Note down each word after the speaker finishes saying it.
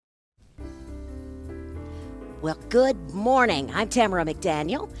Well, good morning. I'm Tamara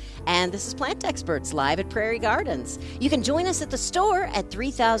McDaniel, and this is Plant Experts live at Prairie Gardens. You can join us at the store at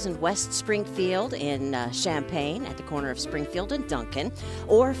 3000 West Springfield in Champaign at the corner of Springfield and Duncan,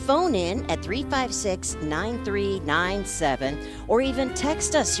 or phone in at 356-9397, or even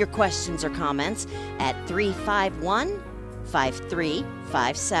text us your questions or comments at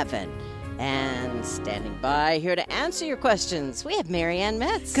 351-5357. And standing by here to answer your questions, we have Marianne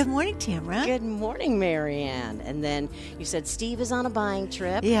Metz. Good morning, Tamara. Good morning, Marianne. And then you said Steve is on a buying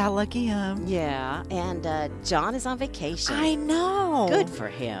trip. Yeah, lucky him. Yeah, and John is on vacation. I know. Good for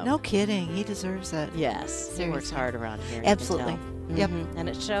him. No kidding. He deserves it. Yes, Seriously. he works hard around here. Absolutely. Yep. And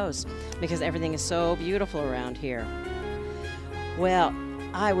it shows because everything is so beautiful around here. Well,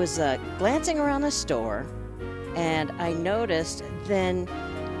 I was glancing around the store, and I noticed then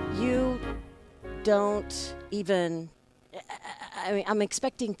you don't even, I mean, I'm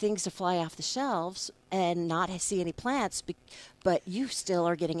expecting things to fly off the shelves and not see any plants, but you still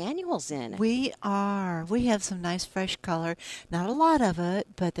are getting annuals in. We are. We have some nice fresh color. Not a lot of it,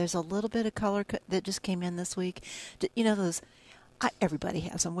 but there's a little bit of color that just came in this week. You know, those, everybody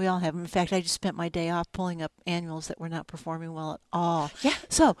has them. We all have them. In fact, I just spent my day off pulling up annuals that were not performing well at all. Yeah.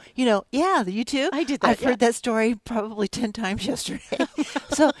 So, you too? I did that. I've heard that story probably 10 times yesterday.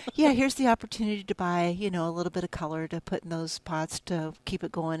 So, here's the opportunity to buy, a little bit of color to put in those pots to keep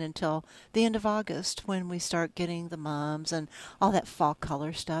it going until the end of August when we start getting the mums and all that fall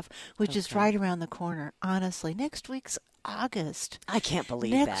color stuff, which is right around the corner. Honestly, next week's August. I can't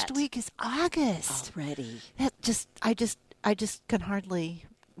believe Next that. week is August. Already. I just can hardly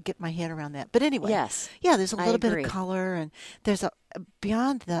get my head around that. But anyway, Yes. Yeah, there's a little bit agree. of color, and there's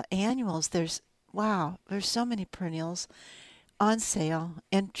beyond the annuals, there's so many perennials on sale,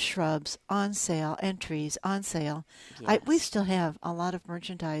 and shrubs on sale, and trees on sale. Yes. We still have a lot of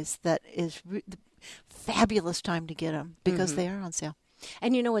merchandise that is fabulous time to get them because they are on sale.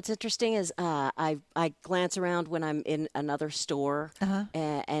 And you know what's interesting is I glance around when I'm in another store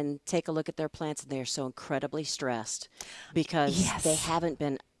and take a look at their plants, and they are so incredibly stressed because they haven't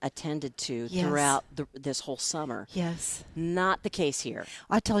been attended to throughout this whole summer. Yes. Not the case here.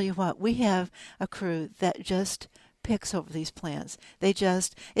 I tell you what, we have a crew that just picks over these plants.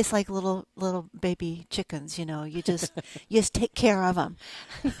 It's like little baby chickens, you just take care of them.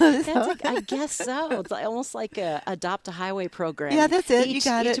 I guess so. It's almost like a adopt a highway program. Yeah, that's it. You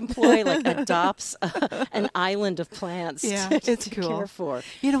got it. Each employee adopts an island of plants it's to cool. care for.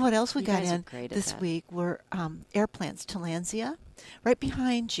 You know what else we You got guys are in great at this that. week were air plants, Tillandsia, right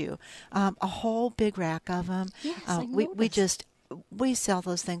behind you. A whole big rack of them. Yes, I We sell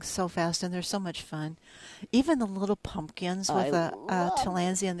those things so fast, and they're so much fun. Even the little pumpkins with a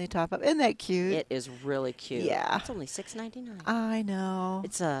Tillandsia on the top of it. Isn't that cute? It is really cute. Yeah. It's only $6.99. I know.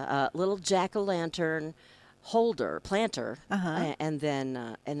 It's a little jack-o'-lantern planter, and then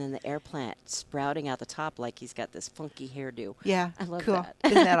the air plant sprouting out the top like he's got this funky hairdo. Yeah, I love cool. that.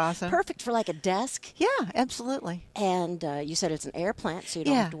 Isn't that awesome? Perfect for like a desk. Yeah, absolutely. And you said it's an air plant, so you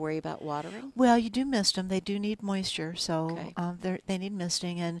don't have to worry about watering. Well, you do mist them. They do need moisture, so Okay. they need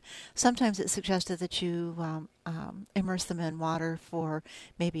misting. And sometimes it's suggested that you immerse them in water for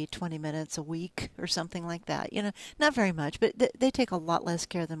maybe 20 minutes a week or something like that. Not very much, but they take a lot less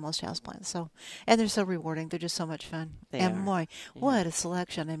care than most houseplants. So, and they're so rewarding. They're just so much fun. They and are. boy, what a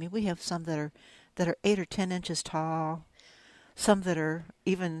selection! I mean, we have some that are 8 or 10 inches tall, some that are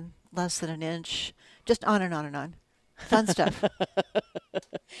even less than an inch. Just on and on and on. Fun stuff.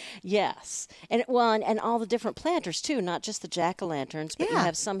 Yes, and all the different planters too, not just the jack-o'-lanterns, but you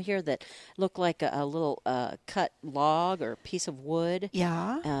have some here that look like a little cut log or piece of wood.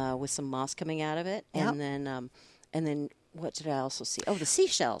 Yeah. With some moss coming out of it, Yep. and then what did I also see? Oh, the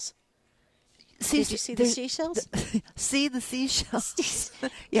seashells. See, Did you see the seashells? See the seashells.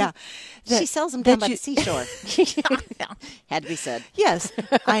 Yeah. She sells them down by the seashore. Had to be said. Yes,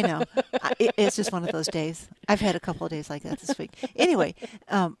 I know. It's just one of those days. I've had a couple of days like that this week. Anyway,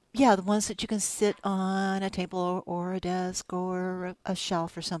 the ones that you can sit on a table or a desk or a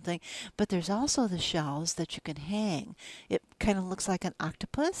shelf or something. But there's also the shells that you can hang. It kind of looks like an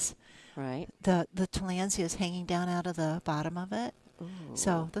octopus. Right. The Tillandsia is hanging down out of the bottom of it. Ooh.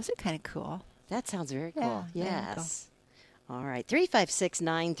 So those are kind of cool. That sounds very cool. Yeah, Yes. All right,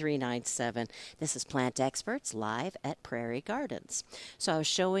 356-9397. This is Plant Experts live at Prairie Gardens. So I was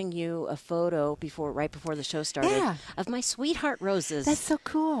showing you a photo right before the show started of my sweetheart roses. That's so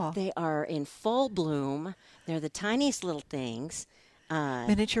cool. They are in full bloom. They're the tiniest little things.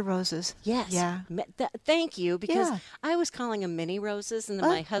 Miniature roses. Yes. Yeah. Thank you, because Yeah. I was calling them mini roses, and then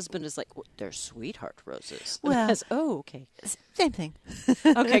my husband is like, they're sweetheart roses. And Well, I was, okay. Same thing.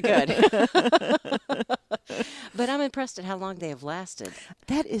 Okay, good. impressed at how long they have lasted.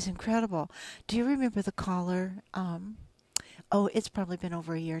 That is incredible. Do you remember the caller? It's probably been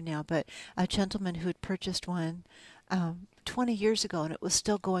over a year now, but a gentleman who had purchased one 20 years ago, and it was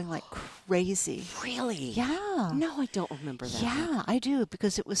still going like crazy. Really? Yeah. No, I don't remember that. Yeah, I do,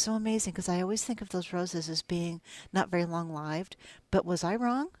 because it was so amazing, because I always think of those roses as being not very long-lived. But was I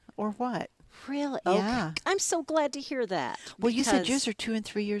wrong, or what? Really? Yeah. Okay. I'm so glad to hear that. Well, you said because yours are 2 and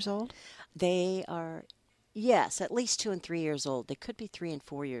 3 years old? They are, yes, at least 2 and 3 years old. They could be 3 and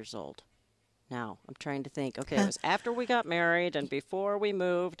 4 years old. Now, I'm trying to think. Okay, it was after we got married and before we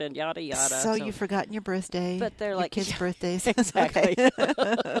moved and yada, yada. So you've forgotten your birthday. But they're your like kids' birthdays. Exactly. Okay.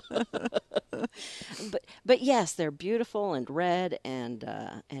 but yes, they're beautiful and red and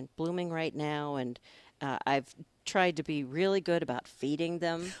blooming right now. And I've tried to be really good about feeding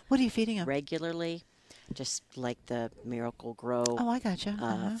them. What are you feeding them? Regularly, just like the Miracle Grow. Oh, I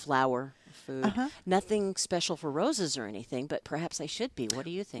gotcha. Flower food. Uh-huh. Nothing special for roses or anything, but perhaps I should be. What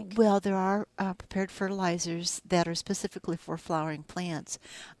do you think? Well, there are prepared fertilizers that are specifically for flowering plants.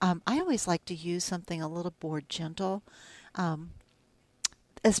 I always like to use something a little more gentle,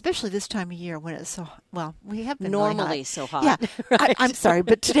 especially this time of year when it's so, well, we have been Normally really hot. so hot. Yeah, right? I'm sorry,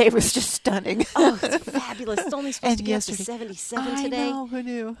 but today was just stunning. Oh, it's fabulous. It's only supposed And to get up to yesterday- 77 today. I know, who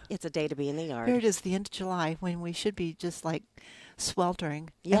knew? It's a day to be in the yard. Here it is, the end of July, when we should be just like sweltering.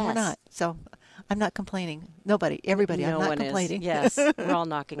 And we're Yes. not. So I'm not complaining. Nobody, everybody, No I'm not one complaining. is. Yes, we're all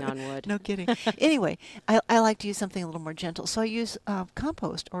knocking on wood. No kidding. Anyway, I like to use something a little more gentle. So I use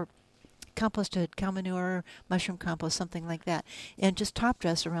compost or composted cow manure, mushroom compost, something like that, and just top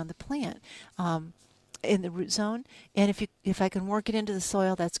dress around the plant in the root zone. And if I can work it into the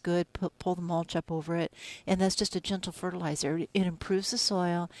soil, that's good. Pull the mulch up over it, and that's just a gentle fertilizer. It improves the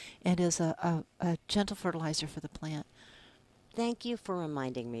soil and is a gentle fertilizer for the plant. Thank you for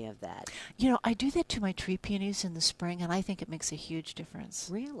reminding me of that. You know, I do that to my tree peonies in the spring, and I think it makes a huge difference.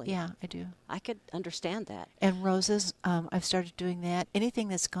 Really? Yeah, I do. I could understand that. And roses, I've started doing that. Anything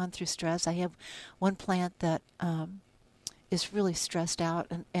that's gone through stress. I have one plant that is really stressed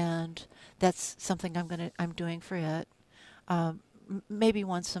out, and that's something I'm doing for it. Maybe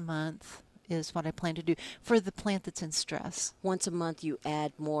once a month is what I plan to do for the plant that's in stress. Once a month you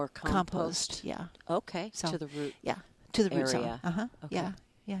add more compost. Yeah. Okay, So, to the root. Yeah, to the root zone. area. Uh-huh. Okay.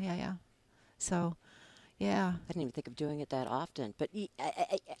 Yeah. So, yeah. I didn't even think of doing it that often, but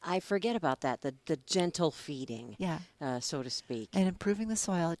I forget about that, the gentle feeding, Yeah. so to speak. And improving the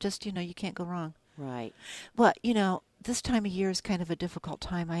soil. It just, you can't go wrong. Right. Well, this time of year is kind of a difficult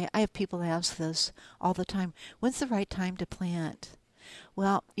time. I have people ask this all the time. When's the right time to plant?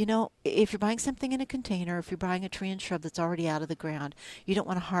 Well, if you're buying something in a container, if you're buying a tree and shrub that's already out of the ground, you don't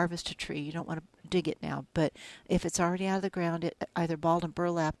want to harvest a tree. You don't want to dig it now. But if it's already out of the ground, either balled and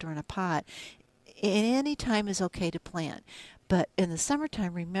burlapped or in a pot, any time is okay to plant. But in the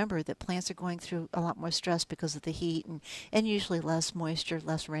summertime, remember that plants are going through a lot more stress because of the heat and usually less moisture,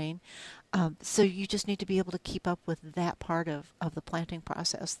 less rain. So you just need to be able to keep up with that part of the planting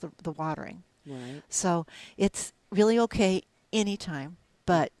process, the watering. Right. So it's really okay anytime,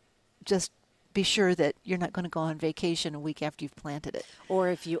 but just be sure that you're not going to go on vacation a week after you've planted it. Or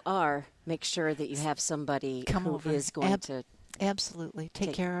if you are, make sure that you have somebody Come who over. is going to Absolutely.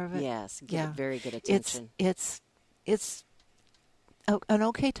 Take care of it. Yes, give Yeah. it very good attention. It's an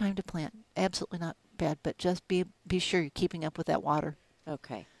okay time to plant. Absolutely not bad, but just be sure you're keeping up with that water.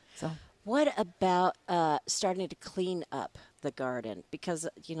 Okay. So What about starting to clean up the garden? Because,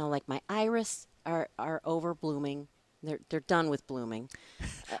 like my iris are over blooming. They're done with blooming.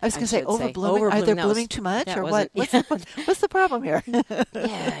 I was going to say should overblooming. Are they That blooming was- too much, that or what? wasn't- What's the problem here?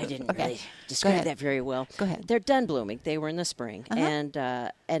 Yeah, I didn't Okay. really describe ahead. that very well. Go ahead. They're done blooming. They were in the spring, Uh-huh.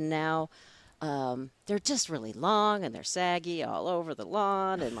 and now they're just really long and they're saggy all over the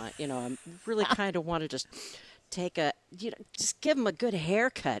lawn. And I really kind of want to just take just give them a good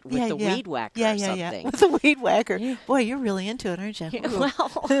haircut with the weed whacker or something. With the weed whacker. Boy, you're really into it, aren't you? Ooh.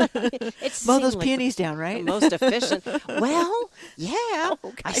 Well, it's Mow those like peonies down, right? the most efficient. Well, yeah.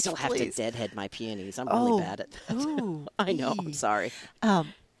 Oh, I gosh, still have to please. deadhead my peonies. I'm really bad at that. Ooh, I know. I'm ee. sorry.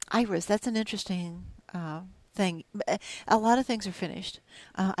 Iris, that's an interesting thing. A lot of things are finished.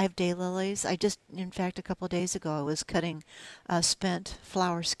 I have daylilies. In fact, a couple of days ago, I was cutting spent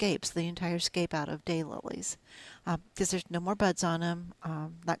flower scapes, the entire scape out of daylilies, because there's no more buds on them.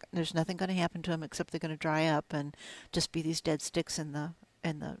 There's nothing going to happen to them except they're going to dry up and just be these dead sticks in the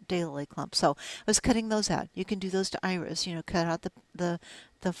daylily clump. So I was cutting those out. You can do those to iris. Cut out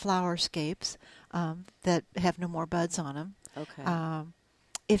the flower scapes that have no more buds on them. Okay.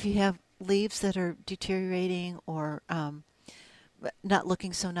 If you have leaves that are deteriorating or not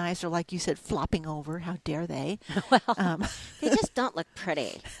looking so nice, or like you said, flopping over. How dare they? Well, they just don't look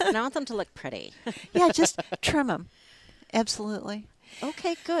pretty. And I want them to look pretty. Yeah, just trim them. Absolutely.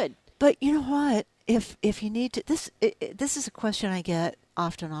 Okay, good. But you know what? If you need to, this is a question I get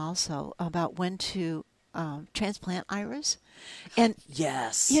often also about when to transplant iris, and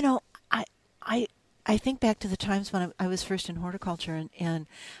Yes. you know, I think back to the times when I was first in horticulture, and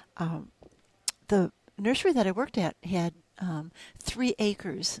the nursery that I worked at had 3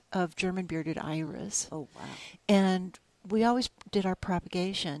 acres of German bearded iris. Oh, wow. And we always did our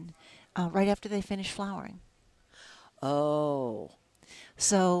propagation right after they finished flowering. Oh.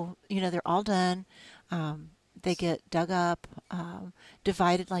 So, they're all done. They get dug up,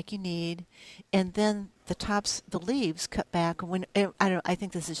 divided like you need, and then the leaves cut back. When I don't know, I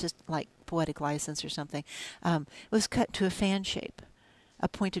think this is just like poetic license or something. It was cut to a fan shape, a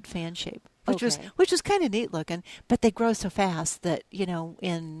pointed fan shape, which was kind of neat looking. But they grow so fast that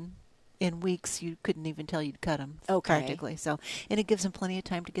in weeks you couldn't even tell you'd cut them practically. So, and it gives them plenty of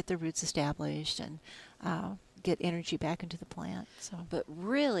time to get their roots established and get energy back into the plant. But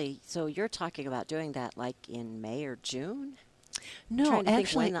really, so you're talking about doing that like in May or June? No, trying to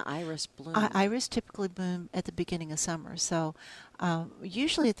actually, think when the iris bloom. Iris typically bloom at the beginning of summer. So,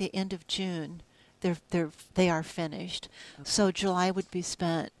 usually at the end of June, they are finished. Okay. So July would be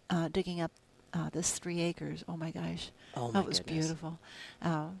spent digging up this 3 acres. Oh my gosh! Oh my that was goodness. Beautiful.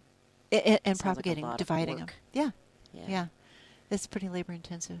 And propagating, like dividing them. Yeah. It's pretty labor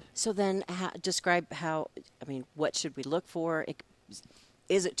intensive. So then describe what should we look for?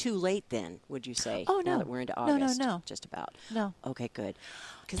 Is it too late then, would you say? Oh, no. Now that we're into August. No. Just about. No. Okay, good.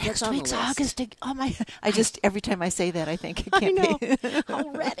 Because next week's August. Oh my! Every time I say that, I think it can't be.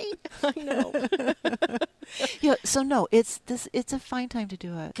 Already? I know. Yeah. So no, it's a fine time to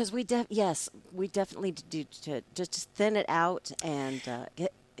do it. Because we definitely do to just thin it out and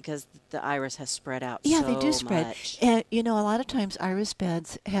get. Because the iris has spread out so much. Yeah, they do spread. And, a lot of times iris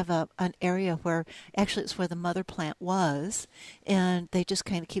beds have an area where, actually it's where the mother plant was, and they just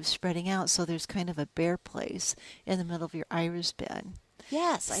kind of keep spreading out, so there's kind of a bare place in the middle of your iris bed.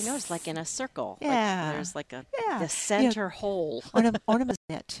 Yes, I noticed, like in a circle. Yeah. Like there's like the center hole. Ornaments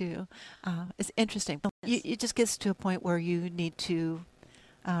that, too. It's interesting. It just gets to a point where you need to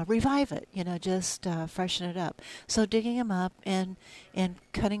revive it, just freshen it up. So digging them up and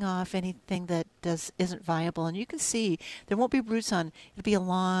cutting off anything that isn't viable. And you can see there won't be roots on. It'll be a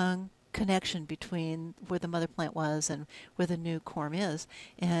long connection between where the mother plant was and where the new corm is.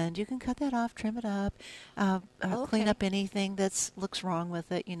 And you can cut that off, trim it up, clean up anything that looks wrong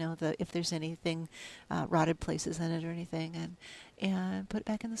with it, if there's anything, rotted places in it or anything, and put it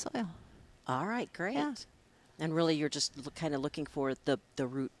back in the soil. All right, great. Yeah. And really, you're just kind of looking for the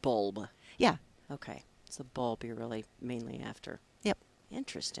root bulb. Yeah. Okay. It's the bulb you're really mainly after. Yep.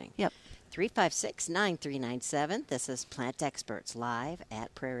 Interesting. Yep. 356-9397. This is Plant Experts live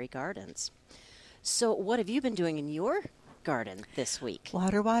at Prairie Gardens. So what have you been doing in your garden this week?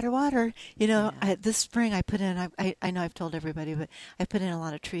 Water. This spring I put in, I know I've told everybody, but I put in a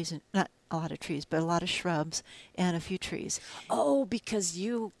lot of trees, and not a lot of trees, but a lot of shrubs and a few trees. Oh, because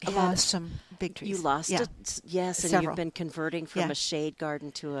you lost some big trees. You lost it? Yes, and Several. You've been converting from a shade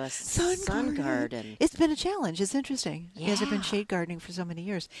garden to a sun garden. It's been a challenge. It's interesting. Yeah. You guys have been shade gardening for so many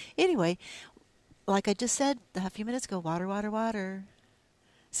years. Anyway, like I just said a few minutes ago, water.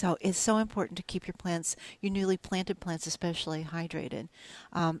 So it's so important to keep your plants, your newly planted plants especially, hydrated.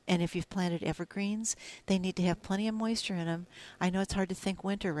 And if you've planted evergreens, they need to have plenty of moisture in them. I know it's hard to think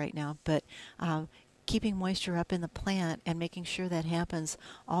winter right now, but keeping moisture up in the plant and making sure that happens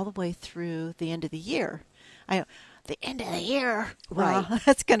all the way through the end of the year. The end of the year. Right. Well,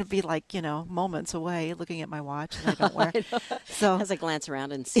 that's going to be like, moments away, looking at my watch that I don't wear. So as I glance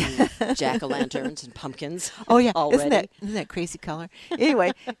around and see jack-o'-lanterns and pumpkins. Oh, yeah. Already. Isn't that crazy color?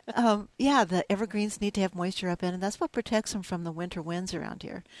 Anyway, the evergreens need to have moisture up in, and that's what protects them from the winter winds around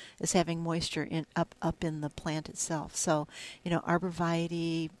here, is having moisture up in the plant itself. So,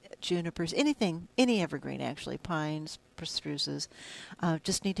 arborvitae, junipers, any evergreen actually, pines, spruces,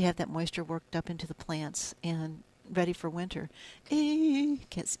 just need to have that moisture worked up into the plants and ready for winter.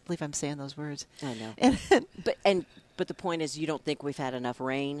 Can't believe I'm saying those words. I know. But the point is, you don't think we've had enough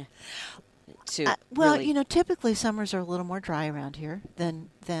rain to really... typically summers are a little more dry around here than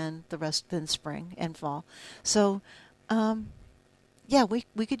spring and fall. So,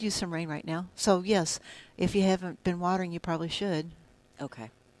 we could use some rain right now. So yes, if you haven't been watering, you probably should. Okay.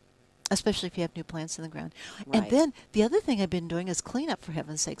 especially if you have new plants in the ground. And Right. then the other thing I've been doing is cleanup, for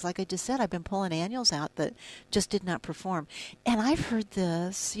heaven's sakes. Like I just said, I've been pulling annuals out that just did not perform. And I've heard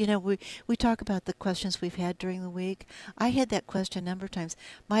this, we talk about the questions we've had during the week. I had that question a number of times.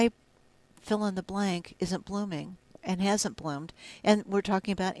 My fill in the blank isn't blooming and hasn't bloomed. And we're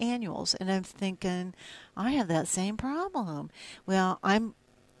talking about annuals. And I'm thinking, I have that same problem. Well,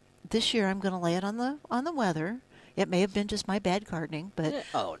 this year I'm going to lay it on the weather. It may have been just my bad gardening, but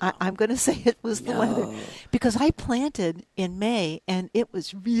Oh, no. I'm going to say it was the weather. Because I planted in May, and it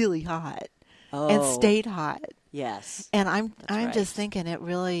was really hot and stayed hot. Yes. And I'm right. just thinking it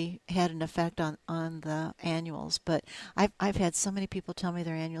really had an effect on the annuals. But I've had so many people tell me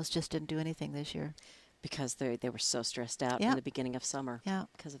their annuals just didn't do anything this year. Because they were so stressed out in the beginning of summer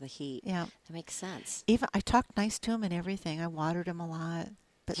because of the heat. Yeah. That makes sense. Even I talked nice to them and everything. I watered them a lot.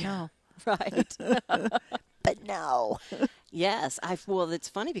 But no. Right. But no. Yes. Well, it's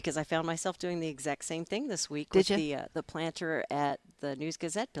funny because I found myself doing the exact same thing this week Did with you? the planter at the News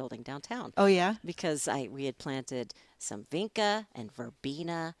Gazette building downtown. Oh, yeah? Because we had planted some vinca and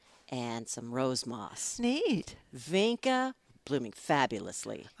verbena and some rose moss. Neat. Vinca blooming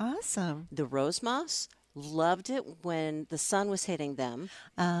fabulously. Awesome. The rose moss loved it when the sun was hitting them.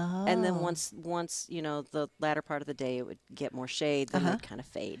 Oh. And then once the latter part of the day it would get more shade, then they'd kind of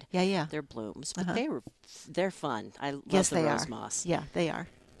fade. Yeah. Their blooms, but they're fun. I love Yes, the they rose are. moss. Yeah, they are.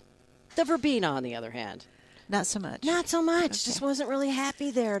 The verbena, on the other hand, Not so much. not so much. Okay. Just wasn't really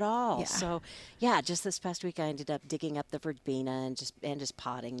happy there at all. Yeah. So, just this past week I ended up digging up the verbena and just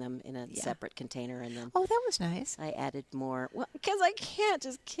potting them in a separate container, and then Oh, that was nice. I added more. Well, because I can't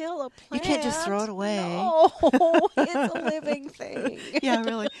just kill a plant. You can't just throw it away. No, it's a living thing. Yeah,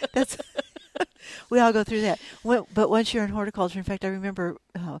 really. That's we all go through that. But once you're in horticulture, in fact, I remember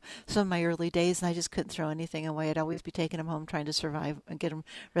some of my early days, and I just couldn't throw anything away. I'd always be taking them home, trying to survive and get them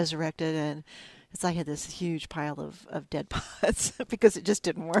resurrected. And I had this huge pile of dead pots because it just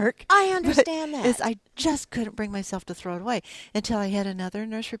didn't work. I understand that. I just couldn't bring myself to throw it away until I had another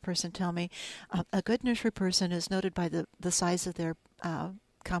nursery person tell me a good nursery person is noted by the size of their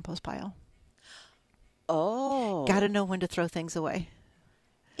compost pile. Oh. Got to know when to throw things away.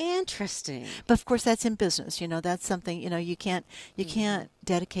 Interesting. But of course, that's in business. That's something. You can't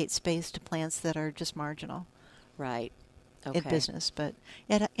dedicate space to plants that are just marginal. Right. Okay. In business, but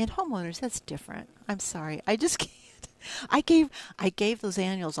in homeowners, that's different. I'm sorry, I just can't. I gave those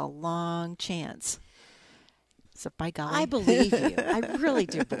annuals a long chance. So by golly, I believe you. I really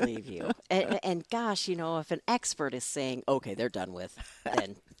do believe you. And gosh, if an expert is saying, okay, they're done with,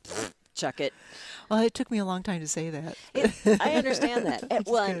 then chuck it. Well, it took me a long time to say that. I understand that. And,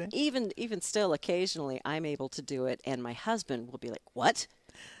 well, kidding. and even still, occasionally, I'm able to do it, and my husband will be like, "What?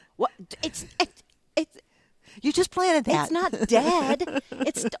 What? It's You just planted that. It's not dead.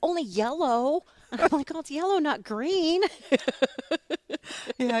 It's only yellow." I'm like, "Oh, it's yellow, not green."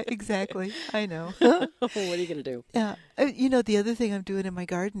 Yeah, exactly. I know. What are you going to do? Yeah. The other thing I'm doing in my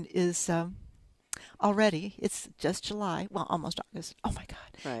garden is already it's just July. Well, almost August. Oh my God.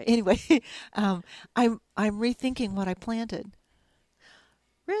 Right. Anyway, I'm rethinking what I planted.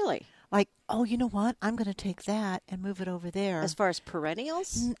 Really? Like, oh, you know what? I'm going to take that and move it over there. As far as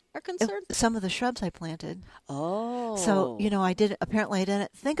perennials are concerned? Some of the shrubs I planted. Oh. So, apparently I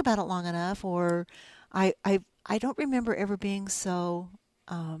didn't think about it long enough, or I don't remember ever being so,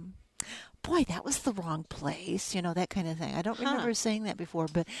 boy, that was the wrong place, that kind of thing. I don't remember saying that before,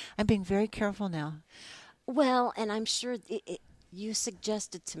 but I'm being very careful now. Well, and I'm sure you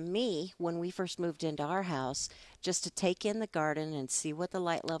suggested to me when we first moved into our house just to take in the garden and see what the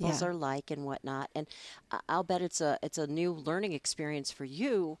light levels are like and whatnot. And I'll bet it's a new learning experience for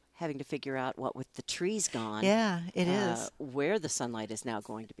you, having to figure out what with the trees gone. Yeah, it is. Where the sunlight is now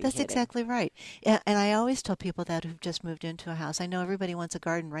going to be That's hitting. exactly right. And I always tell people that who've just moved into a house. I know everybody wants a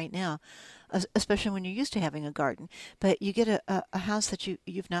garden right now, especially when you're used to having a garden. But you get a house that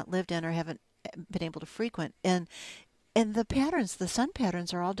you've not lived in or haven't been able to frequent, and the patterns, the sun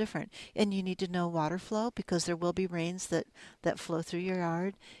patterns are all different. And you need to know water flow because there will be rains that flow through your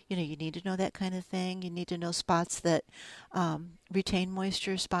yard. You need to know that kind of thing. You need to know spots that retain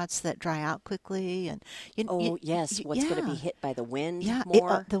moisture, spots that dry out quickly. And yes, what's going to be hit by the wind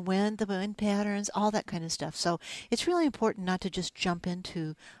more? The wind patterns, all that kind of stuff. So it's really important not to just jump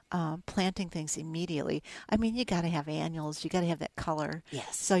into planting things immediately. I mean, you got to have annuals. You got to have that color.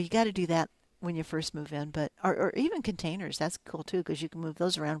 Yes. So you got to do that when you first move in, but or even containers. That's cool too because you can move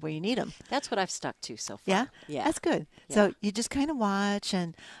those around where you need them. That's what I've stuck to so far. Yeah, yeah, that's good. Yeah. So you just kind of watch,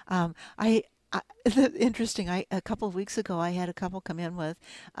 and interesting. A couple of weeks ago, I had a couple come in with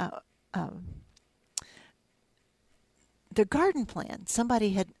their garden plan.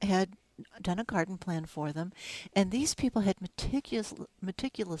 Somebody had done a garden plan for them, and these people had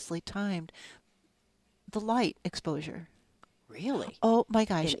meticulously timed the light exposure. Really? Oh my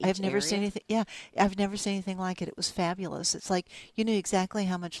gosh, In I've each never seen area? anything. Yeah, I've never seen anything like it. It was fabulous. It's like you knew exactly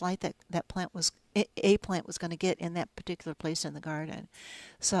how much light that plant was a plant was going to get in that particular place in the garden.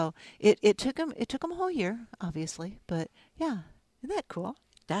 So it took them a whole year, obviously, but yeah, isn't that cool?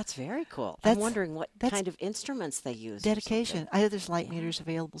 That's very cool. I'm That's wondering what that's kind of instruments they use or something. dedication. I know there's light Yeah. meters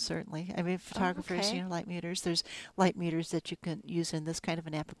available, certainly. I mean, Oh, photographers, okay. light meters. There's light meters that you can use in this kind of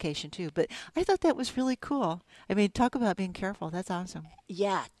an application too. But I thought that was really cool. I mean, talk about being careful. That's awesome.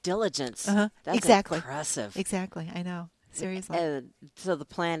 Yeah, diligence. Uh-huh. That's Exactly. impressive. Exactly. I know. Seriously. And so the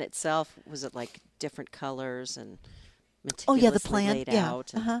plan itself, was it like different colors and Oh yeah, the meticulously plant. laid Yeah.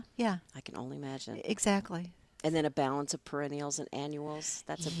 out? And Uh-huh. Yeah. I can only imagine. Exactly. And then a balance of perennials and annuals.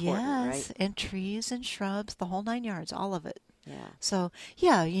 That's important, right? Yes, and trees and shrubs, the whole 9 yards, all of it. Yeah. So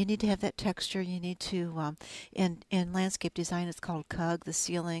yeah, you need to have that texture. You need to, in landscape design, it's called CUG, the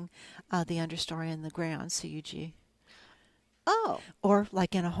ceiling, the understory, and the ground, CUG. Oh, Or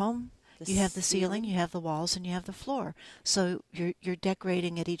like in a home, the you have the ceiling, ceiling? you have the walls, and you have the floor. So you're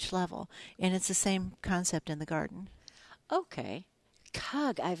decorating at each level, and it's the same concept in the garden. Okay.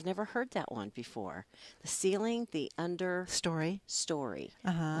 Cug, I've never heard that one before. The ceiling, the Story, understory,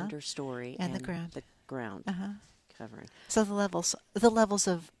 uh-huh, understory, and the ground, the ground uh-huh. covering. So the levels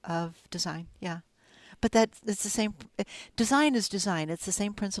of design, yeah. But it's the same. Design is design. It's the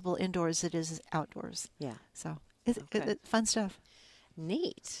same principle indoors as it is outdoors. Yeah. So Okay. fun stuff.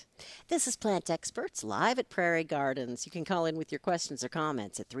 Neat. This is Plant Experts live at Prairie Gardens. You can call in with your questions or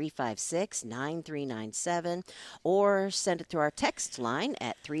comments at 356-9397 or send it through our text line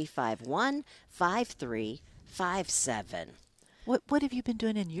at 351-5357. What have you been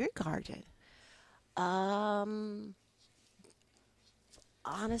doing in your garden? Um,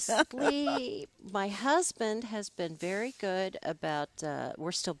 Honestly, my husband has been very good about,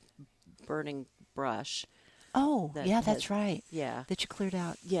 we're still burning brush. Oh, That yeah, has, that's right. yeah. That you cleared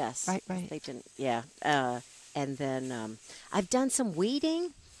out. Yes. Right, right. They didn't, yeah. And then I've done some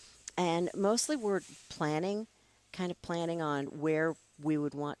weeding, and mostly we're kind of planning on where we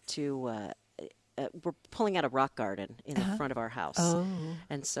would want to. We're pulling out a rock garden in the front of our house. Oh.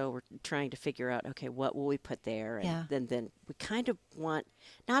 And so we're trying to figure out, okay, what will we put there? And Yeah. then we kind of want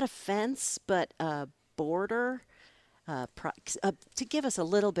not a fence, but a border to give us a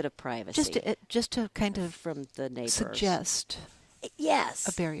little bit of privacy Just to kind of from the neighbors. suggest Yes.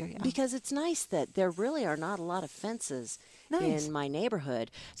 a barrier. Yeah. Because it's nice that there really are not a lot of fences Nice. in my neighborhood.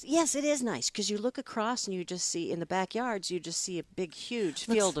 Yes, it is nice because you look across and you just see in the backyards, you just see a big, huge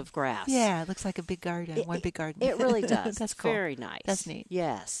field of grass. Yeah, it looks like a big garden. One big garden. It really does. That's cool. Very nice. That's neat.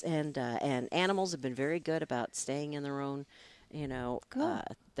 Yes, and animals have been very good about staying in their own, Cool.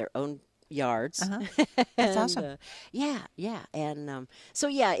 their own yards. Uh-huh. That's And, awesome. yeah, and so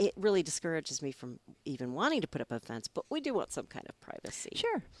yeah, it really discourages me from even wanting to put up a fence, but we do want some kind of privacy.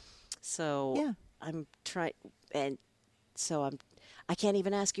 Sure. So Yeah. I'm trying, and so I can't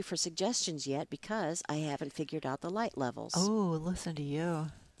even ask you for suggestions yet because I haven't figured out the light levels. Oh, listen to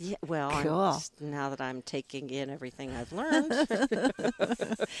you. Yeah, well, Cool. now that I'm taking in everything I've learned.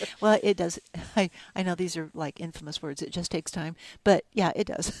 Well, it does. I know these are like infamous words. It just takes time. But yeah, it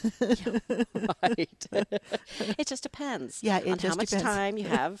does. Right. It just depends. Yeah, it on just how much depends. time you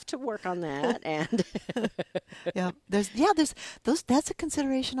have to work on that, and Yeah, there's those. That's a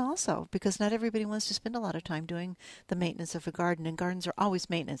consideration also because not everybody wants to spend a lot of time doing the maintenance of a garden, and gardens are always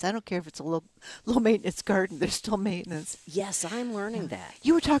maintenance. I don't care if it's a low maintenance garden; there's still maintenance. yes, I'm learning that.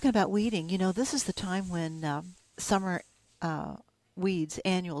 You were talking about weeding. This is the time when summer weeds,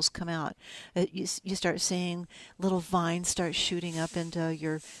 annuals, come out. You start seeing little vines start shooting up into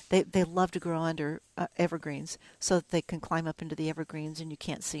your. They love to grow under evergreens, so that they can climb up into the evergreens and you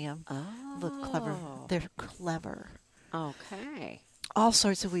can't see them. Oh, Look clever. They're clever. Okay. All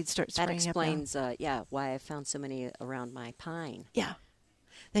sorts of weeds start That springing up now. explains, why I found so many around my pine. Yeah.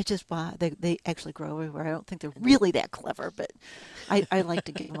 They actually grow everywhere. I don't think they're really that clever, but I like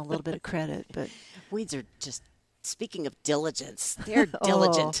to give them a little bit of credit. But Weeds are just, speaking of diligence, they're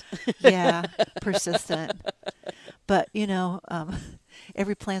diligent. Yeah, persistent. But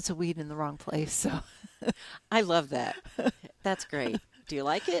every plant's a weed in the wrong place. So I love that. That's great. Do you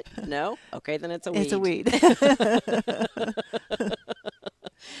like it? No? Okay, then it's a weed. it's a weed.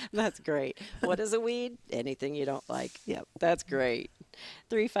 That's great. What is a weed? Anything you don't like. Yep. That's great.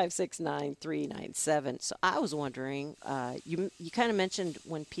 356-9397. So I was wondering, you kind of mentioned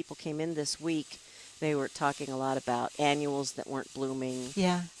when people came in this week they were talking a lot about annuals that weren't blooming.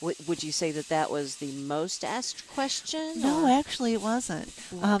 Yeah. Would you say that that was the most asked question? No, or- actually, it wasn't.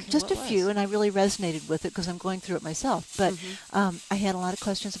 Okay, Just what a few, was? and I really resonated with it because I'm going through it myself. But I had a lot of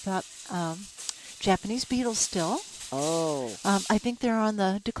questions about Japanese beetles still. Oh. I think they're on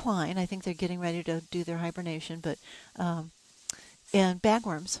the decline. I think they're getting ready to do their hibernation, but and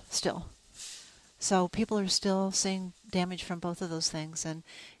bagworms still. So people are still seeing damage from both of those things, and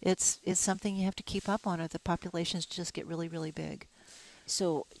it's something you have to keep up on, or the populations just get really, really big.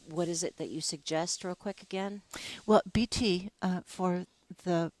 So what is it that you suggest real quick again? Well, BT for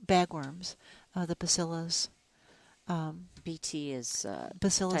the bagworms, the bacillus. BT is a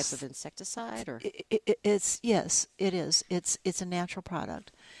Bacillus type of insecticide, or it's yes, it is. It's a natural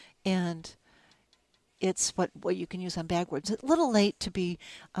product, and it's what you can use on bagworms. It's a little late to be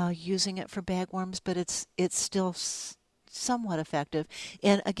using it for bagworms, but it's still somewhat effective.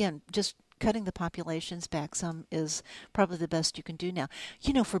 And again, just cutting the populations back some is probably the best you can do now.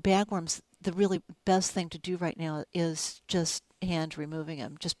 For bagworms, the really best thing to do right now is just hand removing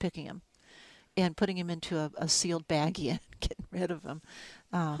them, just picking them, and putting them into a sealed baggie and getting rid of them.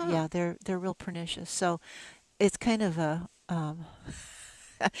 Yeah, they're real pernicious. So it's kind of a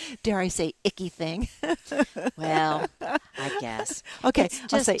dare I say, icky thing. well, I guess. Okay, It's I'll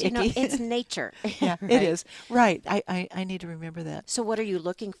just, say icky. it's nature. Yeah, right? it is. Right. I need to remember that. So what are you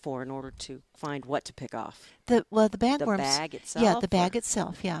looking for in order to find what to pick off? The The bagworms. bag itself? Yeah, the bag or-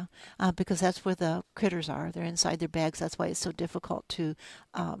 itself. Yeah, because that's where the critters are. They're inside their bags. That's why it's so difficult to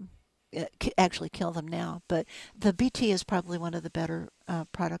actually kill them now. But the BT is probably one of the better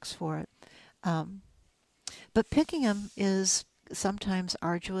products for it. But picking them is sometimes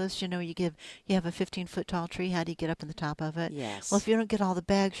arduous. You have a 15-foot tall tree. How do you get up in the top of it? Yes. Well, if you don't get all the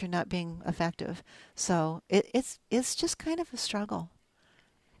bags, you're not being effective. So it's just kind of a struggle.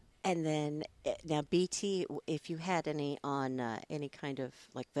 And then now BT, if you had any on any kind of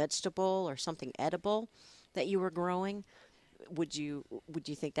like vegetable or something edible that you were growing, would you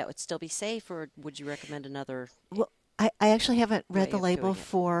think that would still be safe, or would you recommend another Well, I actually haven't read way the of label doing it?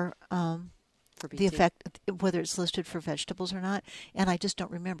 for BT? the effect, whether it's listed for vegetables or not, and I just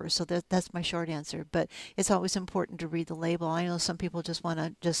don't remember. So that's my short answer. But it's always important to read the label. I know some people just want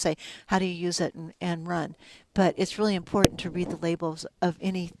to just say, how do you use it, and run. But it's really important to read the labels of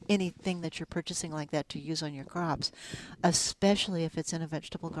anything that you're purchasing like that to use on your crops, especially if it's in a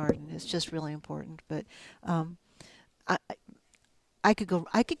vegetable garden. It's just really important. But I could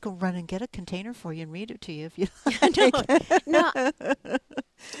go run and get a container for you and read it to you if you like. No.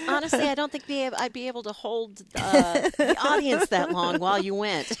 Honestly, I don't think I'd be able to hold the audience that long while you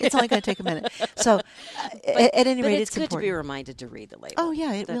went. It's only going to take a minute. So, at any rate, it's good important. to be reminded to read the label. Oh,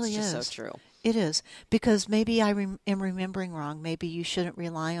 yeah, it That's really just is. so true. It is, because maybe I am remembering wrong. Maybe you shouldn't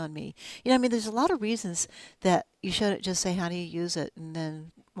rely on me. There's a lot of reasons that you shouldn't just say, how do you use it, and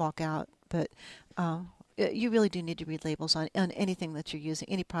then walk out. But you really do need to read labels on anything that you're using,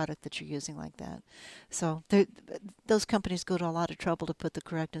 any product that you're using like that. So those companies go to a lot of trouble to put the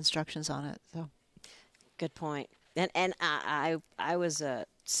correct instructions on it. So, Good point. And I was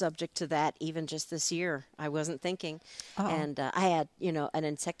subject to that even just this year. I wasn't thinking, and I had an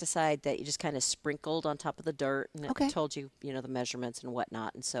insecticide that you just kind of sprinkled on top of the dirt, and it Okay. told you the measurements and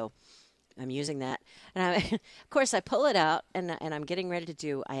whatnot, and so I'm using that, and of course I pull it out, and I'm getting ready to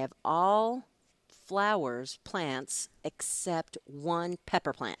do. I have all plants except one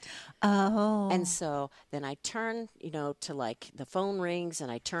pepper plant. Oh. And so then I turn, to like the phone rings, and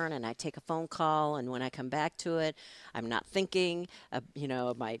I turn and I take a phone call, and when I come back to it, I'm not thinking,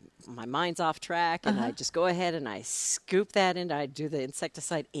 my mind's off track, and I just go ahead and I scoop that in. I do the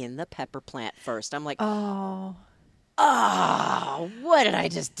insecticide in the pepper plant first. I'm like, Oh. what did I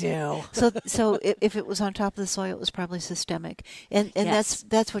just do? So if it was on top of the soil, it was probably systemic, and Yes.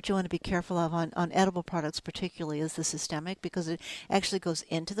 that's what you want to be careful of on edible products, particularly, is the systemic, because it actually goes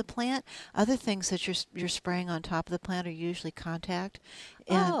into the plant. Other things that you're spraying on top of the plant are usually contact,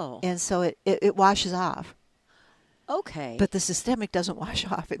 and so it washes off. Okay. But the systemic doesn't wash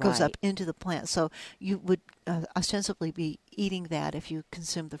off; it goes up Right. into the plant. So you would ostensibly be eating that if you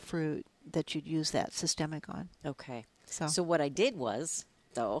consume the fruit that you'd use that systemic on. Okay. So, So what I did was,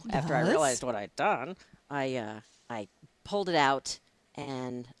 though, after I Yes? realized what I'd done, I pulled it out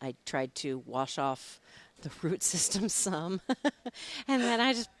and I tried to wash off the root system some, and then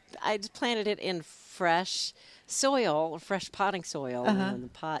I just planted it in fresh soil, fresh potting soil in the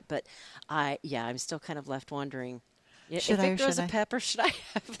pot. But I'm still kind of left wondering. Should if I or it grows a shouldn't I? pepper, should I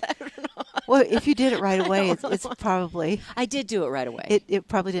have that or not? well, if you did it right away, it's probably. I did do it right away. It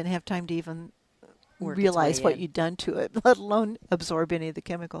probably didn't have time to even Work its realize way what in. you'd done to it, let alone absorb any of the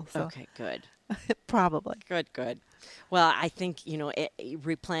chemicals. So. Okay, good. Probably. Good. Well, I think,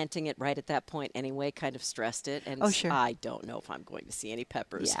 replanting it right at that point anyway kind of stressed it. And Oh, sure. I don't know if I'm going to see any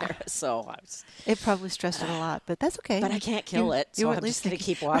peppers Yeah. there. So I was, It probably stressed it a lot, but that's okay. but I can't kill it. You So were I'm at least just going to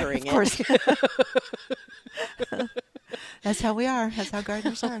thinking- keep watering Of course. it. That's how we are. That's how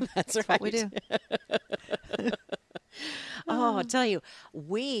gardeners are. That's What we do. Oh, I'll tell you,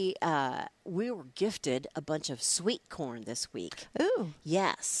 we were gifted a bunch of sweet corn this week. Ooh,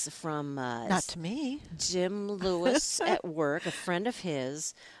 Yes, from not to me. Jim Lewis at work, a friend of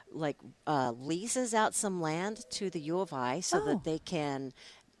his, leases out some land to the U of I so Oh. that they can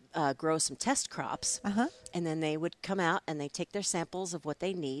grow some test crops. Uh-huh. And then they would come out and they take their samples of what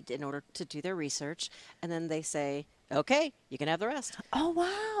they need in order to do their research. And then they say, okay, you can have the rest. Oh,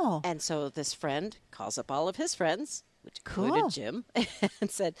 wow. And so this friend calls up all of his friends, which Cool. included Jim, and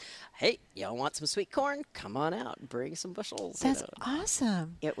said, hey, y'all want some sweet corn? Come on out and bring some bushels. That's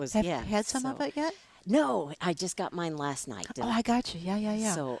awesome. It was, Have yeah. you had some of so- it yet? No, I just got mine last night. Oh, I got you.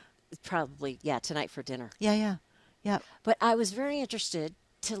 Yeah. So probably, tonight for dinner. Yeah. But I was very interested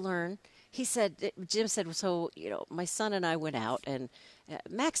to learn. Jim said, so, my son and I went out, and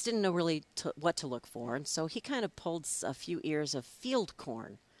Max didn't know really what to look for. And so he kind of pulled a few ears of field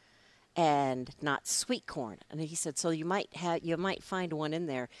corn and not sweet corn. And he said, so you might find one in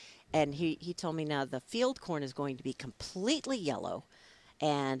there. And he told me now the field corn is going to be completely yellow,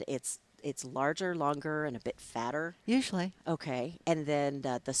 and it's larger, longer, and a bit fatter. Usually. Okay, and then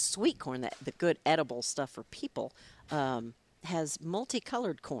the sweet corn, the good edible stuff for people, has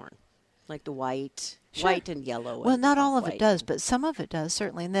multicolored corn, like the white and yellow. Well, and not all of it white. does, but some of it does,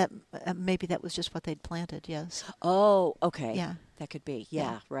 certainly. And that maybe that was just what they'd planted, yes. Oh, okay. Yeah. That could be.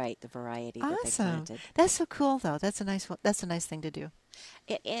 Yeah, right. The variety that they Awesome. planted. That's so cool, though. That's a nice thing to do.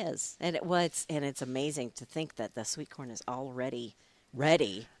 It is, and it's amazing to think that the sweet corn is already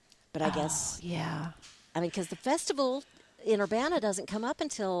ready. But I guess, Yeah. because the festival in Urbana doesn't come up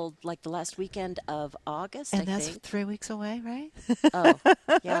until like the last weekend of August. And I that's think. 3 weeks away, right? Oh,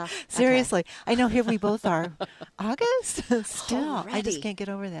 yeah. okay. Seriously. I know here we both are. August? Still. I Already. just can't get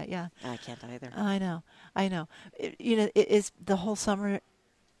over that. Yeah. I can't either. I know. It is the whole summer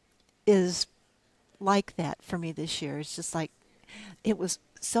is like that for me this year. It's just like it was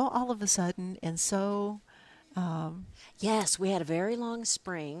so all of a sudden and so Yes, we had a very long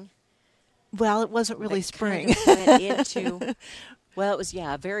spring. well, it wasn't really that spring. kind of went into, well, it was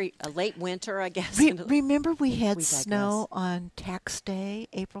a late winter, I guess. Remember we had We snow on tax day,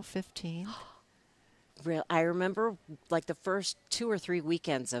 April 15th? I remember like the first 2 or 3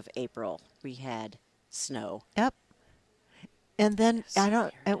 weekends of April, we had snow. Yep. And then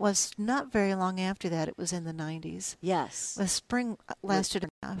Yes, it was not very long after that. It was in the 90s. Yes. The spring lasted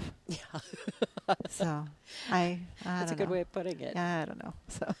enough. Yeah. So I That's a don't good know. way of putting it. I don't know.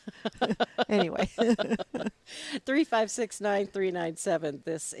 So anyway, 3569397.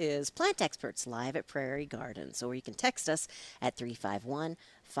 This is Plant Experts live at Prairie Gardens, or you can text us at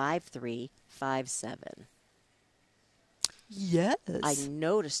 351-5357. yes. I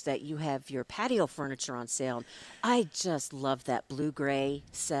noticed that you have your patio furniture on sale. I just love that blue-gray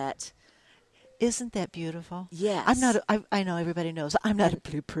set. Isn't that beautiful? Yes. I know everybody knows I'm not a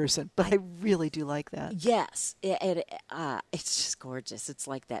blue person, but I really do like that. Yes. It's just gorgeous. It's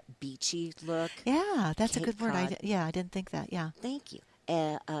like that beachy look. Yeah, that's a Cape good word. Cod. I didn't think that. Yeah. Thank you.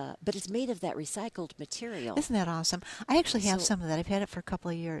 But it's made of that recycled material. Isn't that awesome? I actually have So- some of that. I've had it for a couple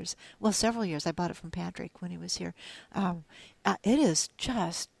of years. Well, several years. I bought it from Patrick when he was here. It is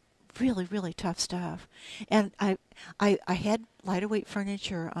just really, really tough stuff. And I had lighter weight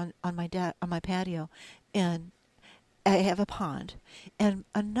furniture on my patio, and I have a pond, and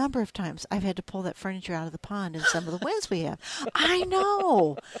a number of times I've had to pull that furniture out of the pond in some of the winds we have. I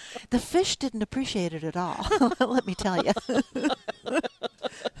know. The fish didn't appreciate it at all. Let me tell you.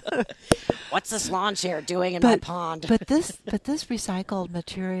 What's this lawn chair doing in my pond? But this recycled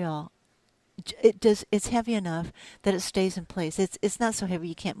material, it's heavy enough that it stays in place. It's not so heavy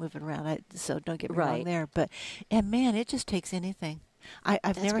you can't move it around. So don't get me wrong Right. there. And man, it just takes anything. I've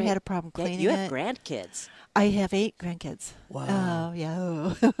That's never great. had a problem Yeah, cleaning you it. have grandkids. I have 8 grandkids. Wow. Oh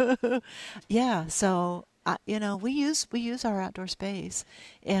yeah. Yeah. So we use our outdoor space,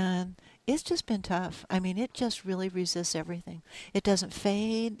 and it's just been tough. I mean, it just really resists everything. It doesn't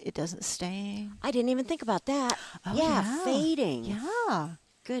fade. It doesn't stain. I didn't even think about that. Oh, yeah, yeah. fading. Yeah.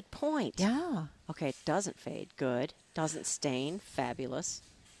 Good point. Yeah. Okay, it doesn't fade. Good. Doesn't stain. Fabulous.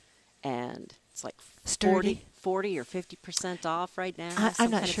 And it's like Sturdy. 40 or 50% off right now. I'm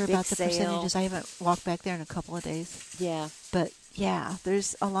some not kind of sure big about the sale. percentages. I haven't walked back there in a couple of days. Yeah. But yeah,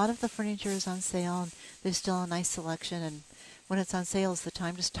 there's a lot of the furniture is on sale, and there's still a nice selection. And when it's on sale, is the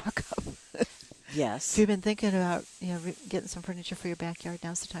time to stock up. Yes. If you've been thinking about, getting some furniture for your backyard,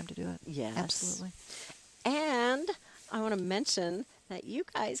 now's the time to do it. Yes. Absolutely. And I want to mention that you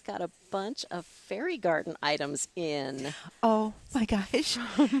guys got a bunch of fairy garden items in. Oh my gosh.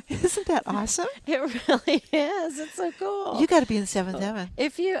 Isn't that awesome? It really is. It's so cool. You got to be in seventh heaven.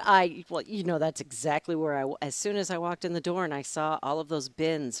 That's exactly where as soon as I walked in the door and I saw all of those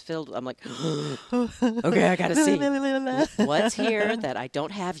bins filled, I'm like, okay, I got to see what's here that I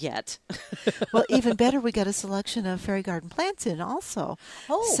don't have yet. Well, even better, we got a selection of fairy garden plants in also.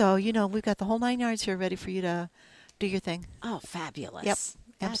 Oh. So, we've got the whole 9 yards here ready for you to do your thing. Oh, fabulous. Yep.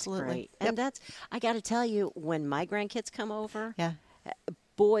 That's Absolutely. great. Yep. And I got to tell you, when my grandkids come over, Yeah.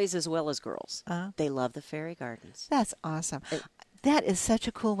 boys as well as girls, Uh-huh. they love the fairy gardens. That's awesome. That is such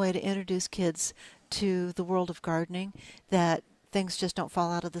a cool way to introduce kids to the world of gardening, that things just don't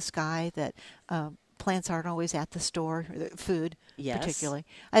fall out of the sky, that plants aren't always at the store, food particularly.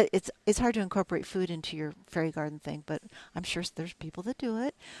 It's hard to incorporate food into your fairy garden thing, but I'm sure there's people that do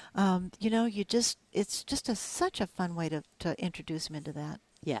it. It's just such a fun way to introduce them into that.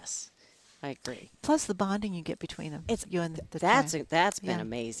 Yes, I agree. Plus the bonding you get between them. You and the that's child. been Yeah.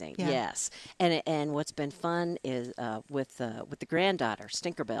 amazing. Yeah. Yes, and what's been fun is with the granddaughter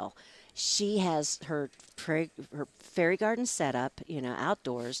Stinkerbell. She has her fairy garden set up,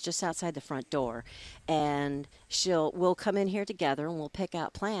 outdoors, just outside the front door, and we'll come in here together and we'll pick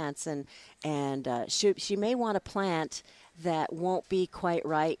out plants, and she may want a plant that won't be quite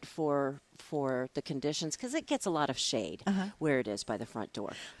right for the conditions, because it gets a lot of shade where it is by the front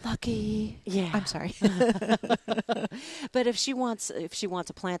door. Lucky. Yeah. I'm sorry. But if she wants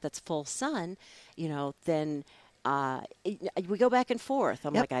a plant that's full sun, then we go back and forth.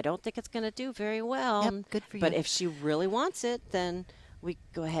 I'm Yep. like, I don't think it's going to do very well. Yep, good for you. But if she really wants it, then we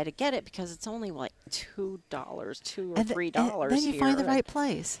go ahead and get it, because it's only like $2 or $3. Then you find the here. right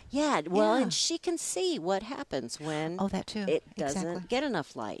place. Yeah, well, Yeah. and she can see what happens when that too. it doesn't Exactly. get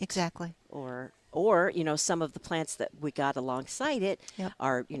enough light. Exactly. Or some of the plants that we got alongside it Yep.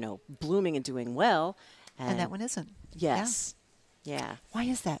 are, blooming and doing well. And that one isn't. Yes. Yeah. Why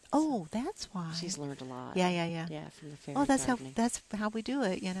is that? Oh, that's why. She's learned a lot. Yeah. Yeah, from the fairy Oh, that's gardening. how we do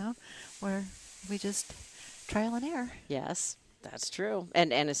it, where we just trial and error. Yes, that's true.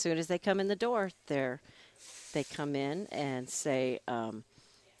 And as soon as they come in the door, they come in and say, "Can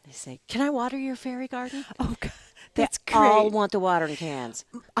I water your fairy garden?" Oh, God, They that's great. all want the watering cans.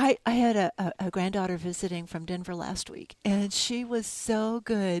 I had a granddaughter visiting from Denver last week, and she was so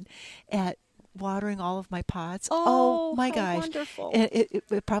good at watering all of my pots. Oh, my how gosh. wonderful. And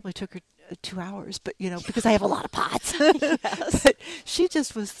it probably took her 2 hours, but because I have a lot of pots. Yes. But she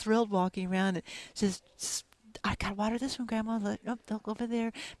just was thrilled walking around and just I gotta water this one, Grandma. They'll go over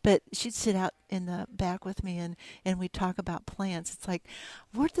there. But she'd sit out in the back with me, and we'd talk about plants. It's like,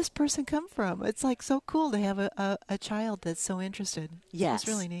 where'd this person come from? It's like so cool to have a child that's so interested. Yes. It's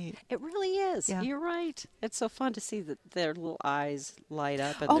really neat. It really is. Yeah. You're right. It's so fun to see that their little eyes light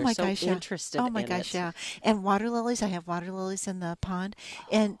up and Oh they're my so gosh, yeah. interested Oh my in gosh, it. yeah. And water lilies. I have water lilies in the pond,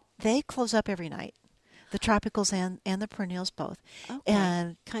 and they close up every night. The tropicals and the perennials both. Okay.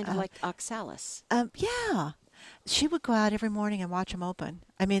 And Kind of like oxalis. yeah. She would go out every morning and watch them open.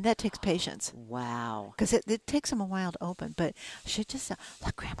 I mean, that takes patience, Wow. because it takes them a while to open. But she'd just say,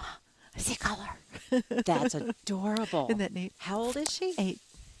 look, Grandma, I see color. That's adorable. Isn't that neat? How old is she? 8.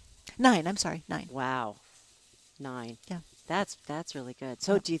 9, I'm sorry, 9. Wow. 9. Yeah. That's really good.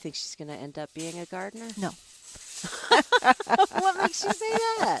 So do you think she's going to end up being a gardener? No. What makes you say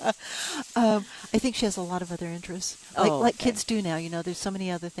that? I think she has a lot of other interests, like okay. kids do now. There's so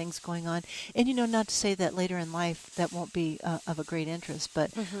many other things going on, and not to say that later in life that won't be of a great interest,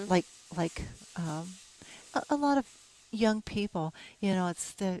 but like a lot of young people,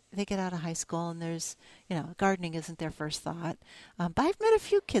 they get out of high school and there's, gardening isn't their first thought. But I've met a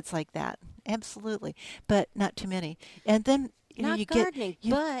few kids like that, absolutely, but not too many. And then Not you gardening, get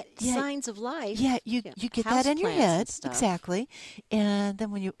but signs of life. Yeah, you get that in your houseplants head, and stuff. exactly. And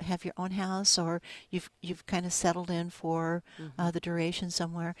then when you have your own house, or you've kind of settled in for the duration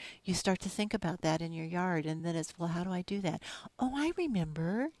somewhere, you start to think about that in your yard, and then it's, well, how do I do that? Oh, I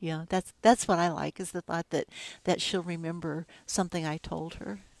remember. Yeah, that's what I like, is the thought that she'll remember something I told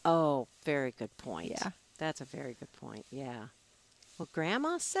her. Oh, very good point. Yeah. That's a very good point. Yeah. Well,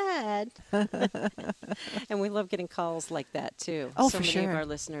 Grandma said. And we love getting calls like that, too. Oh, so for many sure. of our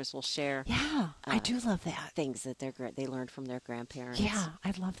listeners will share Yeah, I do love that. things that they learned from their grandparents. Yeah,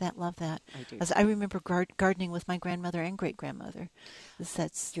 I love that. I do. I remember gardening with my grandmother and great-grandmother.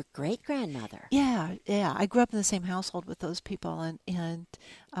 That's Your great-grandmother. Yeah. I grew up in the same household with those people, and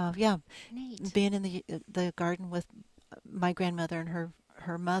yeah, Neat. being in the garden with my grandmother and her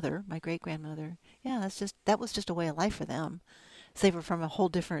her mother, my great grandmother. Yeah, that was just a way of life for them. So they were from a whole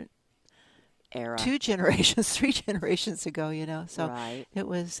different era, 2 generations, 3 generations ago. So right. it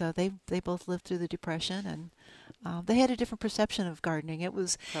was they both lived through the Depression, and they had a different perception of gardening. It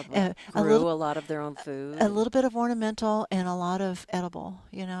was grew a lot of their own food, a little bit of ornamental and a lot of edible.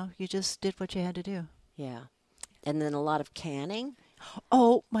 You just did what you had to do. Yeah, and then a lot of canning.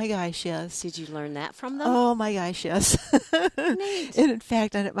 Oh my gosh, yes. Did you learn that from them? Oh my gosh, yes. Neat. And in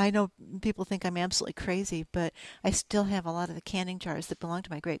fact, I know people think I'm absolutely crazy, but I still have a lot of the canning jars that belong to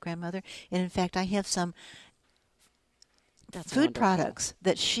my great grandmother. And in fact, I have some That's food wonderful. products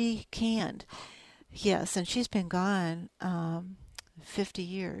that she canned. Yes, and she's been gone 50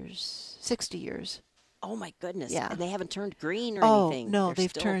 years, 60 years. Oh my goodness! Yeah. And they haven't turned green or anything. Oh no, They're they've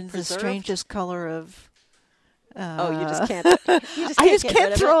still turned preserved? the strangest color of. Oh, you just can't. I just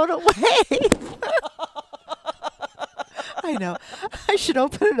can't throw it away. I know. I should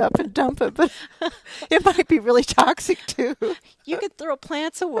open it up and dump it, but it might be really toxic too. You could throw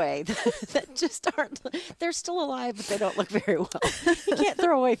plants away that just aren't. They're still alive, but they don't look very well. You can't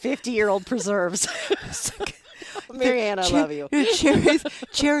throw away 50-year-old preserves. Marianne, I love you.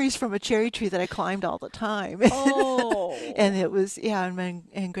 Cherries from a cherry tree that I climbed all the time. Oh. And it was,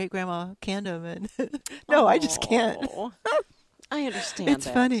 and great grandma canned them, and no, I just can't. I understand. It's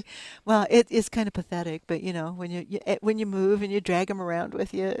that. funny. Well, it is kind of pathetic, but when you move and you drag them around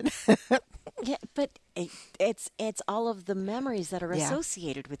with you. Yeah, but it's all of the memories that are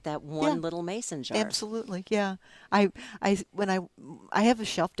associated with that one little mason jar. Absolutely, yeah. I have a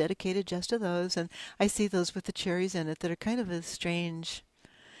shelf dedicated just to those, and I see those with the cherries in it that are kind of a strange.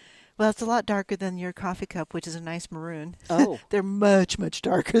 Well, it's a lot darker than your coffee cup, which is a nice maroon. Oh, they're much, much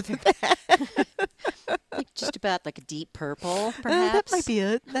darker than that. Like just about like a deep purple, perhaps. That might be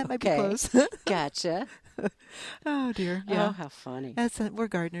it. That might be close. Gotcha. Oh dear. Yeah. Oh, how funny. We're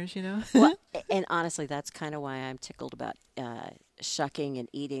gardeners, Well, and honestly, that's kind of why I'm tickled about shucking and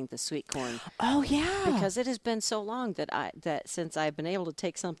eating the sweet corn. Oh yeah. Because it has been so long that since I've been able to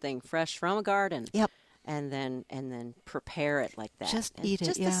take something fresh from a garden. Yep. And then prepare it like that. Just and eat it.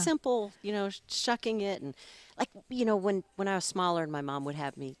 Just the simple, shucking it, and like when I was smaller, and my mom would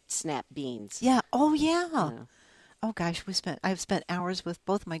have me snap beans. Yeah. Oh yeah. Oh gosh, I've spent hours with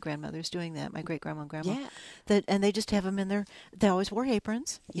both my grandmothers doing that. My great grandma and grandma. Yeah. And they just have them in their. They always wore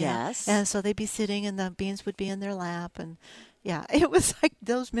aprons. Yes. And so they'd be sitting, and the beans would be in their lap, and yeah, it was like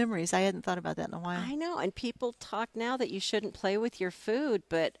those memories. I hadn't thought about that in a while. I know, and people talk now that you shouldn't play with your food,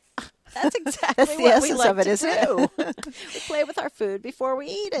 but that's exactly that's the what essence we like of it, to isn't do. it? We play with our food before we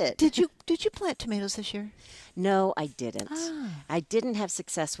eat it. Did you plant tomatoes this year? No, I didn't. Ah. I didn't have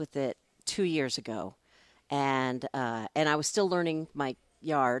success with it 2 years ago, and I was still learning my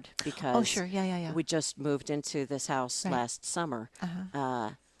yard because we just moved into this house last summer.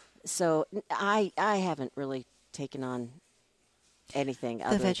 So I haven't really taken on anything The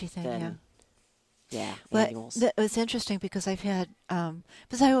other veggie thing, than But annuals. it's interesting because I've had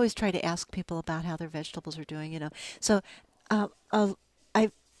because I always try to ask people about how their vegetables are doing, So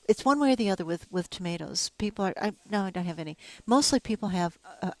it's one way or the other with tomatoes. I don't have any. Mostly people have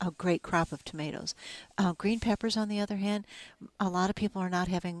a great crop of tomatoes. Green peppers, on the other hand, a lot of people are not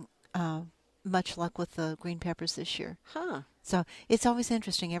having much luck with the green peppers this year. Huh. So it's always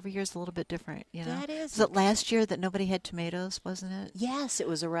interesting. Every year is a little bit different, That is. Was it last year that nobody had tomatoes, wasn't it? Yes, it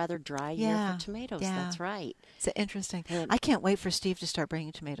was a rather dry year for tomatoes. Yeah. That's right. It's interesting. And I can't wait for Steve to start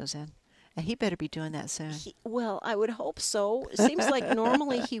bringing tomatoes in. And he better be doing that soon. Well, I would hope so. It seems like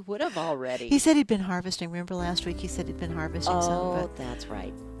normally he would have already. He said he'd been harvesting. Remember last week he said he'd been harvesting some. Oh, that's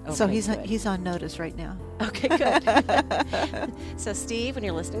right. Okay, so good. he's on notice right now. Okay, good. So, Steve, when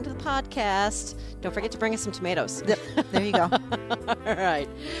you're listening to the podcast, don't forget to bring us some tomatoes. There you go. All right.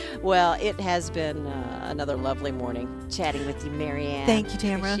 Well, it has been another lovely morning chatting with you, Marianne. Thank you,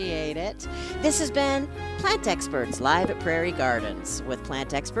 Tamara. Appreciate it. This has been Plant Experts live at Prairie Gardens with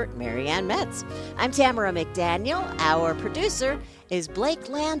plant expert Marianne Metz. I'm Tamara McDaniel. Our producer is Blake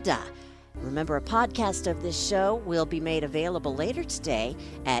Landa. Remember, a podcast of this show will be made available later today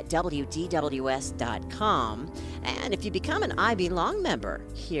at wdws.com. And if you become an I Belong member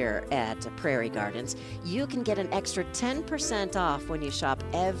here at Prairie Gardens, you can get an extra 10% off when you shop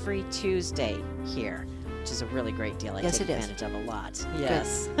every Tuesday here, which is a really great deal. I take advantage of a lot.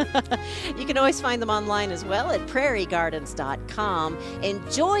 Yes. You can always find them online as well at prairiegardens.com.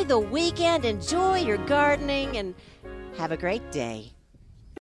 Enjoy the weekend, enjoy your gardening, and have a great day.